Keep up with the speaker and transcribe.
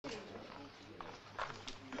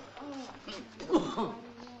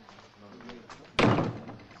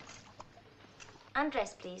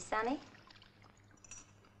Undress, please, Sonny.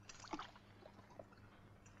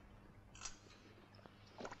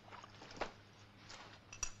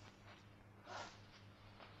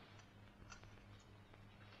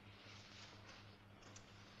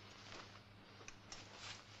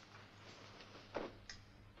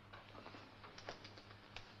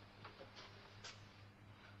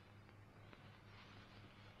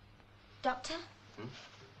 Doctor? Hmm?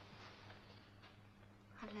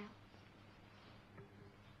 Hello.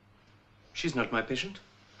 She's not my patient.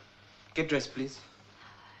 Get dressed, please.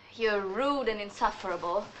 You're rude and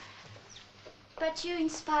insufferable, but you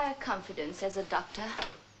inspire confidence as a doctor.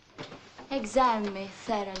 Examine me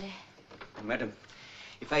thoroughly. Madam,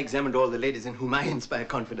 if I examined all the ladies in whom I inspire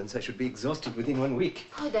confidence, I should be exhausted within 1 week.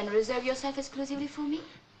 Oh, then reserve yourself exclusively for me.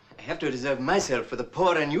 I have to reserve myself for the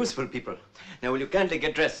poor and useful people. Now, will you kindly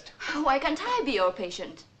get dressed? Why can't I be your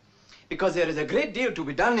patient? Because there is a great deal to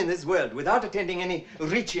be done in this world without attending any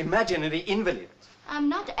rich imaginary invalid. I'm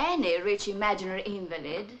not any rich imaginary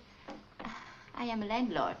invalid. I am a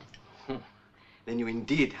landlord. Then you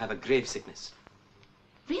indeed have a grave sickness.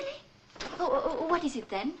 Really? Oh, what is it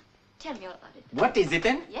then? Tell me all about it. What is it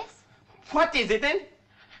then? Yes? What is it then?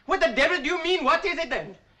 What the devil do you mean, what is it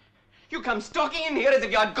then? You come stalking in here as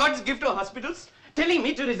if you are God's gift to hospitals, telling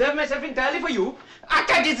me to reserve myself entirely for you,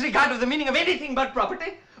 utter disregard of the meaning of anything but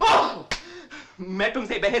property. Oh! मैं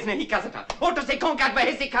तुमसे बहस नहीं कर सकता। Auto से खोंकाट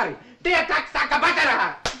बहस सिखा रही। देर तक साका बता रहा।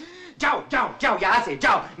 जाओ, जाओ, जाओ यहाँ से,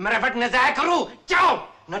 जाओ। मेरा वक्त न ज़ाया करो, जाओ।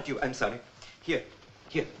 Not you, I'm sorry. Here.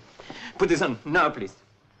 Put this on now, please.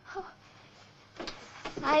 Oh.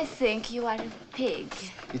 I think you are a pig.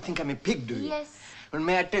 You think I'm a pig, do you? Yes. Well,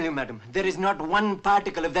 may I tell you, madam, there is not one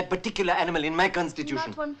particle of that particular animal in my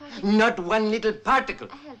constitution. Not one particle? Not one little particle.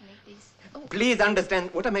 Help me, please. Oh. Please understand.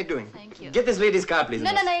 What am I doing? Thank you. Get this lady's car, please.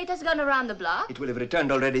 No, it has gone around the block. It will have returned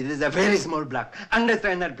already. This is a very small block.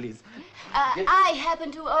 Understand that, please. I happen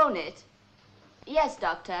to own it. Yes,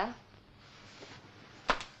 doctor.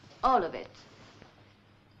 All of it.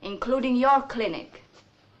 Including your clinic.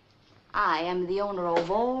 I am the owner of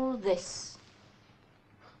all this.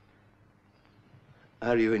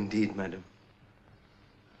 Are you indeed, madam?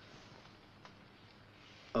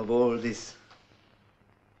 Of all this?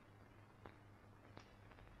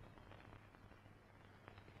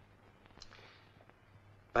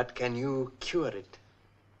 But can you cure it?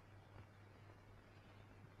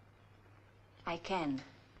 I can.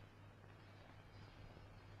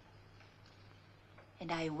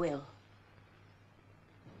 And I will.